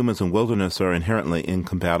asserting that humans and wilderness are inherently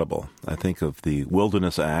incompatible. I think of the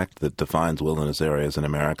Wilderness Act that defines wilderness areas in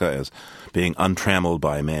America as being untrammeled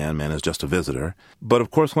by man. Man is just a visitor. But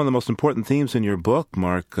of course, one of the most important themes in your book,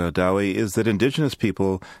 Mark Dowie, is that indigenous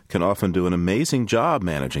people can often do an amazing job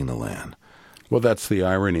managing the land. Well, that's the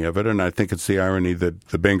irony of it, and I think it's the irony that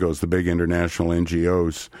the bingos, the big international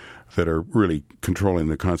NGOs that are really controlling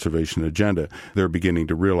the conservation agenda, they're beginning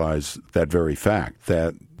to realize that very fact,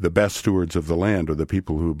 that the best stewards of the land are the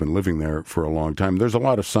people who have been living there for a long time. There's a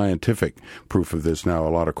lot of scientific proof of this now, a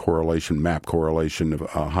lot of map correlation of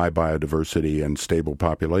high biodiversity and stable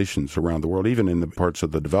populations around the world, even in the parts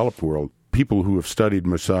of the developed world. People who have studied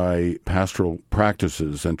Maasai pastoral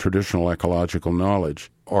practices and traditional ecological knowledge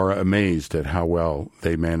are amazed at how well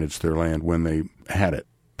they managed their land when they had it.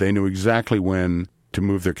 They knew exactly when to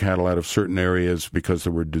move their cattle out of certain areas because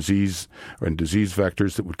there were disease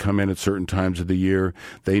vectors that would come in at certain times of the year.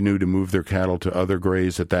 They knew to move their cattle to other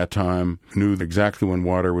graze at that time, knew exactly when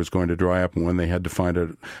water was going to dry up and when they had to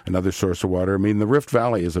find another source of water. I mean, the Rift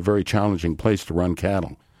Valley is a very challenging place to run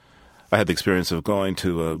cattle. I had the experience of going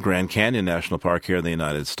to Grand Canyon National Park here in the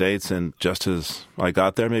United States, and just as I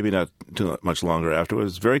got there, maybe not too much longer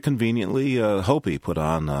afterwards, very conveniently, Hopi put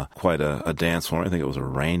on quite a dance for me. I think it was a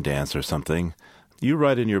rain dance or something. You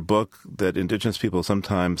write in your book that indigenous people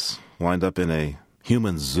sometimes wind up in a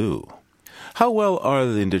human zoo. How well are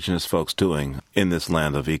the indigenous folks doing in this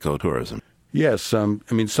land of ecotourism? Yes, some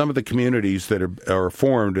of the communities that are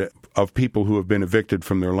formed of people who have been evicted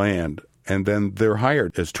from their land, and then they're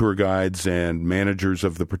hired as tour guides and managers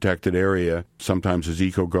of the protected area, sometimes as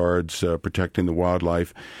eco guards protecting the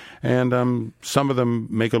wildlife. And some of them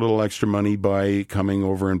make a little extra money by coming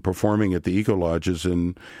over and performing at the eco lodges.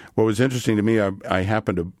 And what was interesting to me, I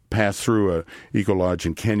happened to pass through a eco lodge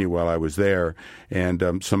in Kenya while I was there, and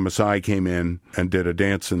some Maasai came in and did a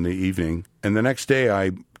dance in the evening. And the next day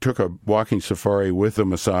I took a walking safari with a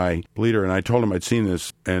Maasai leader, and I told him I'd seen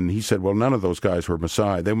this, and he said, well, none of those guys were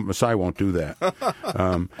Maasai. Maasai won't do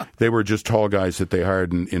that. They were just tall guys that they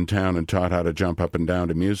hired in town and taught how to jump up and down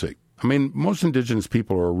to music. I mean, most indigenous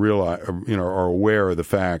people are aware of the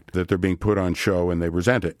fact that they're being put on show, and they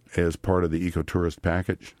resent it as part of the ecotourist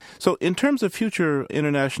package. So in terms of future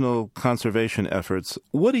international conservation efforts,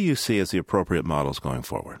 what do you see as the appropriate models going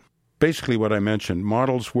forward? Basically what I mentioned,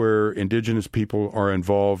 models where indigenous people are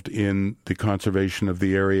involved in the conservation of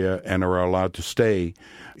the area and are allowed to stay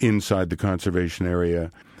inside the conservation area.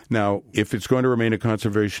 Now, if it's going to remain a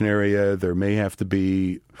conservation area, there may have to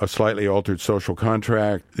be a slightly altered social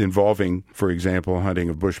contract involving, for example, hunting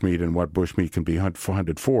of bushmeat and what bushmeat can be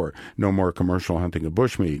hunted for. No more commercial hunting of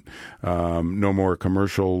bushmeat. No more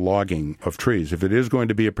commercial logging of trees. If it is going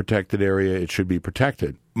to be a protected area, it should be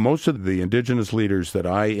protected. Most of the indigenous leaders that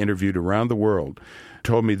I interviewed around the world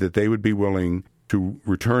told me that they would be willing to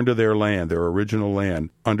return to their land, their original land,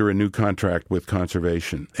 under a new contract with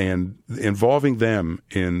conservation. And involving them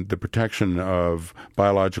in the protection of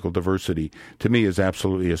biological diversity, to me, is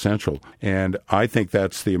absolutely essential. And I think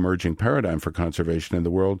that's the emerging paradigm for conservation in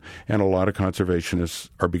the world, and a lot of conservationists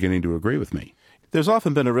are beginning to agree with me. There's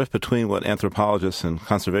often been a rift between what anthropologists and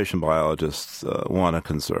conservation biologists want to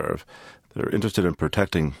conserve. They're interested in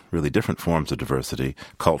protecting really different forms of diversity,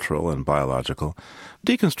 cultural and biological.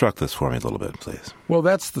 Deconstruct this for me a little bit, please. Well,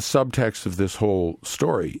 that's the subtext of this whole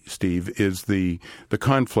story, Steve, is the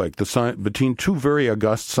conflict between two very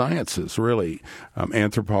august sciences, really,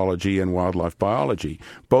 anthropology and wildlife biology,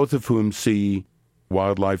 both of whom see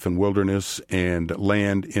wildlife and wilderness and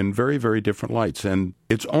land in very, very different lights. And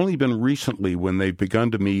it's only been recently when they've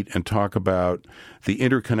begun to meet and talk about the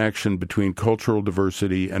interconnection between cultural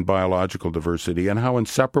diversity and biological diversity and how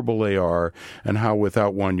inseparable they are and how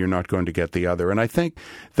without one you're not going to get the other. And I think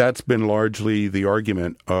that's been largely the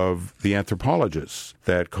argument of the anthropologists,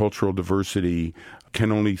 that cultural diversity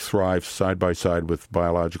can only thrive side by side with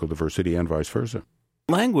biological diversity and vice versa.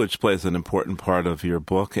 Language plays an important part of your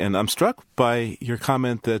book, and I'm struck by your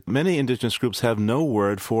comment that many indigenous groups have no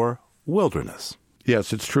word for wilderness.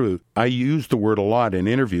 Yes, it's true. I use the word a lot in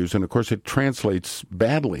interviews, and of course it translates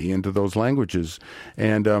badly into those languages.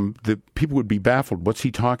 And the people would be baffled. What's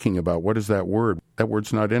he talking about? What is that word? That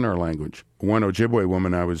word's not in our language. One Ojibwe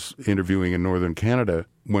woman I was interviewing in northern Canada,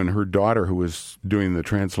 when her daughter, who was doing the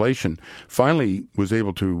translation, finally was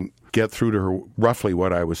able to get through to her roughly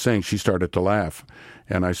what I was saying, she started to laugh.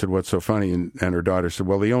 And I said, what's so funny? And her daughter said,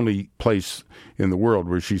 well, the only place in the world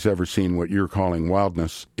where she's ever seen what you're calling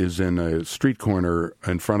wildness is in a street corner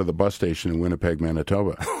in front of the bus station in Winnipeg,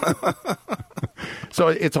 Manitoba. So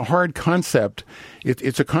it's a hard concept.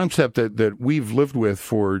 It's a concept that we've lived with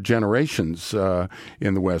for generations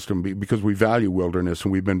in the West, and because we value wilderness,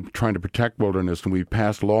 and we've been trying to protect wilderness, and we've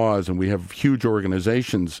passed laws, and we have huge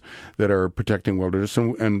organizations that are protecting wilderness,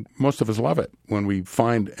 and most of us love it when we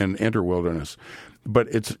find and enter wilderness. But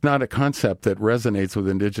it's not a concept that resonates with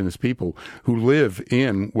indigenous people who live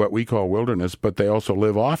in what we call wilderness, but they also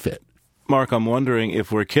live off it. Mark, I'm wondering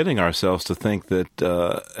if we're kidding ourselves to think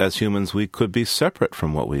that as humans we could be separate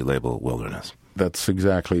from what we label wilderness. That's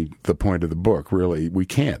exactly the point of the book, really. We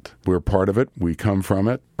can't. We're part of it. We come from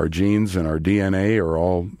it. Our genes and our DNA are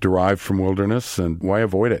all derived from wilderness, and why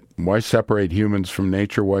avoid it? Why separate humans from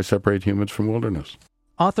nature? Why separate humans from wilderness?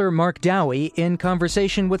 Author Mark Dowie in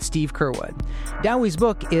conversation with Steve Curwood. Dowie's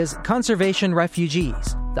book is Conservation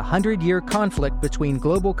Refugees, the 100-year conflict between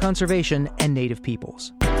global conservation and native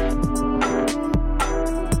peoples.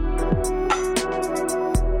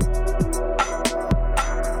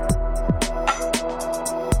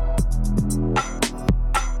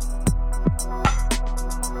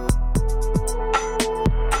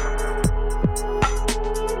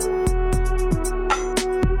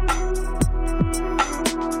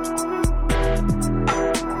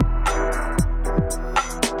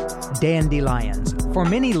 Dandelions. For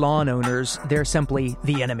many lawn owners, they're simply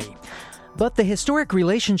the enemy. But the historic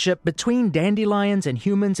relationship between dandelions and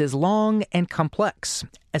humans is long and complex.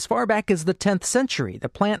 As far back as the 10th century, the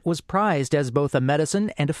plant was prized as both a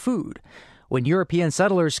medicine and a food. When European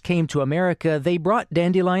settlers came to America, they brought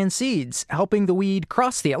dandelion seeds, helping the weed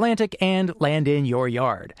cross the Atlantic and land in your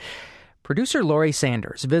yard. Producer Laurie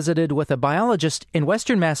Sanders visited with a biologist in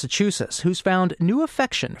western Massachusetts who's found new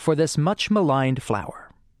affection for this much-maligned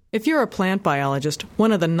flower. If you're a plant biologist,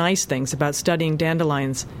 one of the nice things about studying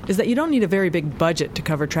dandelions is that you don't need a very big budget to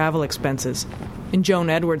cover travel expenses. In Joan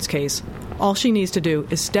Edwards' case, all she needs to do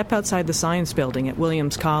is step outside the science building at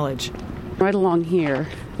Williams College. Right along here,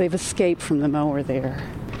 they've escaped from the mower there.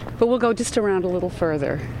 But we'll go just around a little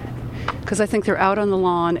further, because I think they're out on the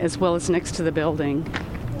lawn as well as next to the building.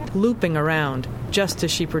 Looping around, just as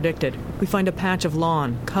she predicted, we find a patch of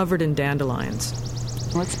lawn covered in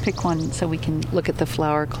dandelions. Let's pick one so we can look at the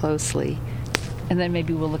flower closely. And then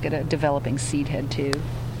maybe we'll look at a developing seed head, too.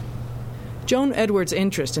 Joan Edwards'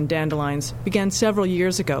 interest in dandelions began several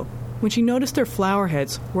years ago when she noticed their flower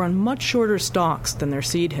heads were on much shorter stalks than their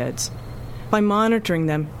seed heads. By monitoring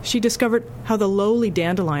them, she discovered how the lowly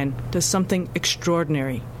dandelion does something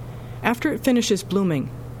extraordinary. After it finishes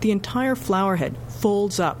blooming, the entire flower head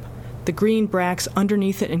folds up. The green bracts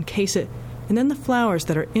underneath it encase it, and then the flowers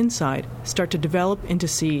that are inside start to develop into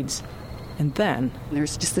seeds. And then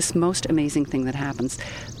there's just this most amazing thing that happens.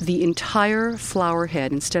 The entire flower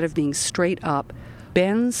head, instead of being straight up,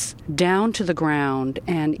 bends down to the ground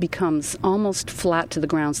and becomes almost flat to the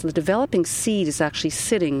ground. So the developing seed is actually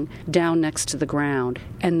sitting down next to the ground.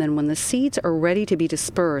 And then when the seeds are ready to be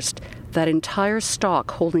dispersed, that entire stalk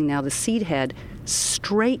holding now the seed head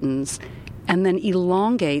straightens and then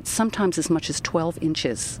elongates sometimes as much as 12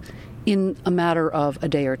 inches. In a matter of a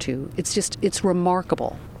day or two. It's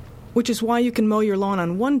remarkable. Which is why you can mow your lawn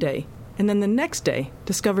on one day, and then the next day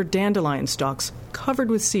discover dandelion stalks covered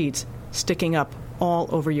with seeds sticking up all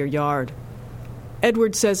over your yard.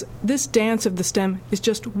 Edwards says this dance of the stem is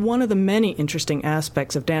just one of the many interesting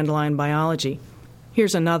aspects of dandelion biology.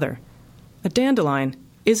 Here's another. A dandelion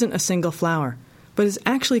isn't a single flower, but is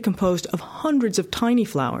actually composed of hundreds of tiny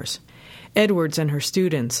flowers. Edwards and her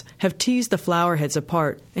students have teased the flower heads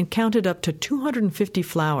apart and counted up to 250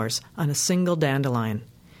 flowers on a single dandelion.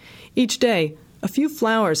 Each day, a few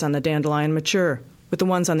flowers on the dandelion mature, with the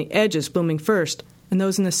ones on the edges blooming first and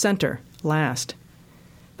those in the center last.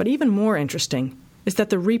 But even more interesting is that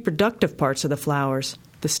the reproductive parts of the flowers,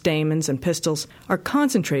 the stamens and pistils, are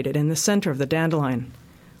concentrated in the center of the dandelion.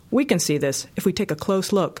 We can see this if we take a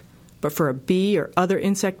close look, but for a bee or other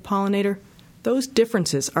insect pollinator, those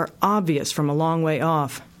differences are obvious from a long way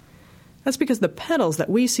off. That's because the petals that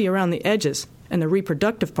we see around the edges and the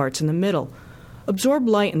reproductive parts in the middle absorb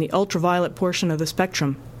light in the ultraviolet portion of the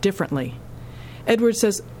spectrum differently. Edwards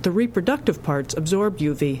says the reproductive parts absorb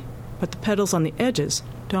UV, but the petals on the edges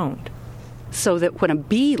don't. So that when a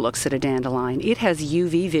bee looks at a dandelion, it has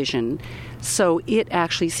UV vision, so it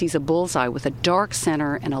actually sees a bullseye with a dark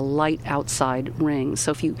center and a light outside ring.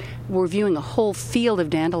 So if you were viewing a whole field of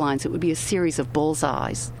dandelions, it would be a series of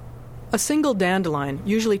bullseyes. A single dandelion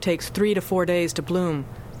usually takes 3 to 4 days to bloom.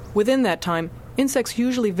 Within that time, insects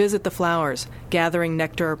usually visit the flowers, gathering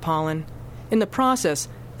nectar or pollen. In the process,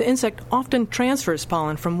 the insect often transfers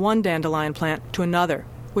pollen from one dandelion plant to another,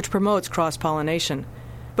 which promotes cross-pollination.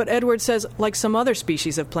 But Edwards says, like some other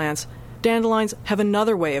species of plants, dandelions have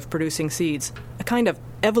another way of producing seeds, a kind of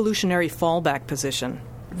evolutionary fallback position.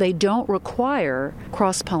 They don't require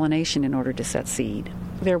cross-pollination in order to set seed.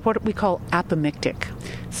 They're what we call apomictic.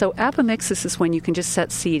 So apomixis is when you can just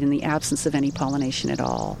set seed in the absence of any pollination at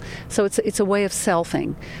all. So it's a way of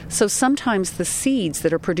selfing. So sometimes the seeds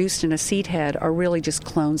that are produced in a seed head are really just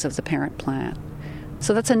clones of the parent plant.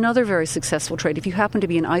 So that's another very successful trait. If you happen to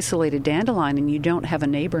be an isolated dandelion and you don't have a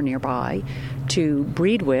neighbor nearby to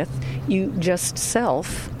breed with, you just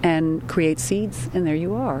self and create seeds, and there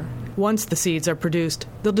you are. Once the seeds are produced,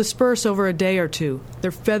 they'll disperse over a day or two, their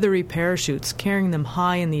feathery parachutes carrying them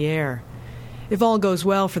high in the air. If all goes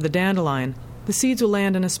well for the dandelion, the seeds will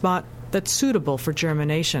land in a spot that's suitable for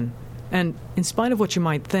germination. And in spite of what you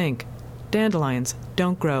might think, dandelions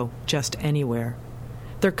don't grow just anywhere.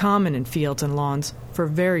 They're common in fields and lawns for a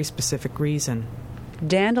very specific reason.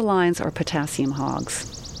 Dandelions are potassium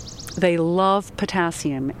hogs. They love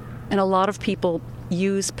potassium, and a lot of people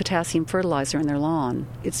use potassium fertilizer in their lawn.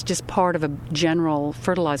 It's just part of a general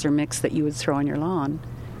fertilizer mix that you would throw on your lawn.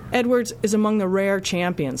 Edwards is among the rare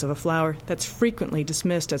champions of a flower that's frequently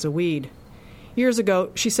dismissed as a weed. Years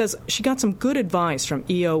ago, she says she got some good advice from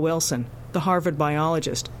E.O. Wilson, the Harvard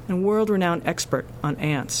biologist and world-renowned expert on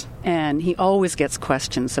ants. And he always gets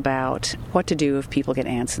questions about what to do if people get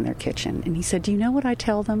ants in their kitchen. And he said, do you know what I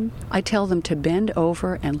tell them? I tell them to bend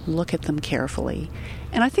over and look at them carefully.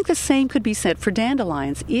 And I think the same could be said for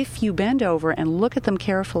dandelions. If you bend over and look at them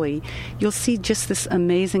carefully, you'll see just this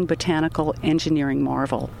amazing botanical engineering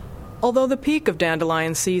marvel. Although the peak of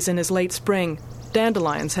dandelion season is late spring,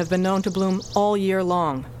 dandelions have been known to bloom all year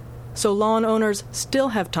long. So lawn owners still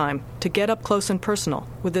have time to get up close and personal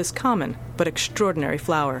with this common but extraordinary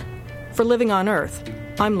flower. For Living on Earth,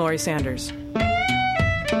 I'm Laurie Sanders.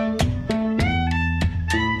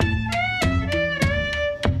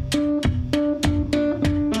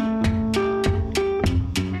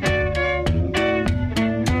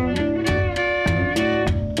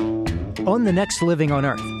 On the next Living on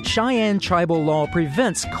Earth, Cheyenne tribal law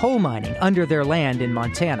prevents coal mining under their land in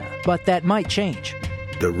Montana, but that might change.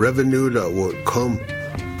 The revenue that would come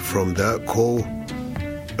from that coal,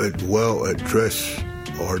 it will address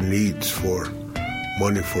our needs for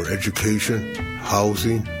money for education,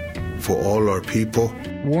 housing, for all our people.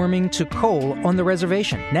 Warming to coal on the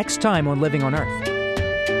reservation, next time on Living on Earth.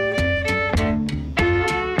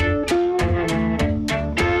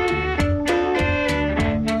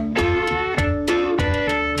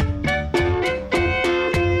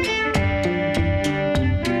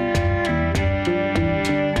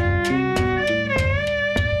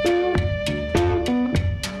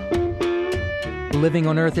 Living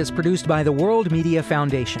on Earth is produced by the World Media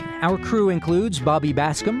Foundation. Our crew includes Bobby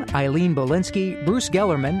Bascom, Eileen Bolinsky, Bruce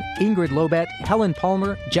Gellerman, Ingrid Lobet, Helen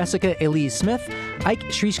Palmer, Jessica Elise Smith, Ike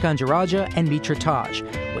Sriskanjaraja, and Mitra Taj,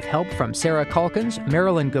 with help from Sarah Calkins,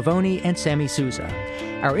 Marilyn Gavoni, and Sammy Souza.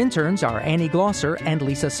 Our interns are Annie Glosser and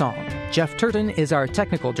Lisa Song. Jeff Turton is our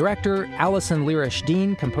technical director. Allison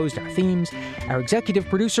Lirish-Dean composed our themes. Our executive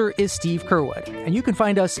producer is Steve Kerwood. And you can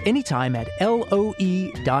find us anytime at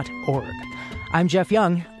LOE.org. I'm Jeff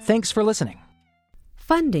Young. Thanks for listening.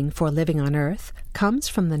 Funding for Living on Earth comes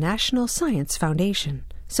from the National Science Foundation,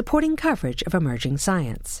 supporting coverage of emerging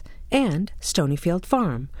science, and Stonyfield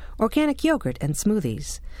Farm, organic yogurt and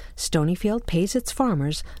smoothies. Stonyfield pays its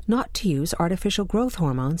farmers not to use artificial growth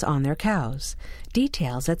hormones on their cows.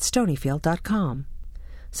 Details at stonyfield.com.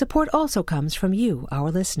 Support also comes from you, our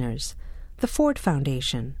listeners, the Ford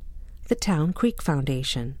Foundation, the Town Creek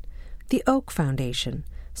Foundation, the Oak Foundation,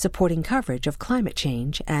 supporting coverage of climate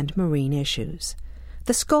change and marine issues.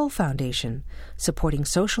 The Skoll Foundation, supporting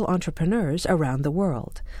social entrepreneurs around the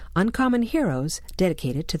world, uncommon heroes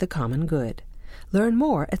dedicated to the common good. Learn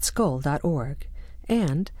more at skoll.org.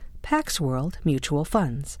 And Pax World Mutual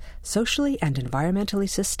Funds, socially and environmentally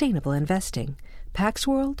sustainable investing. Pax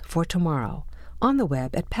World for tomorrow. On the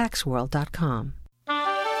web at paxworld.com.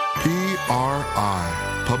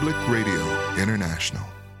 PRI, Public Radio International.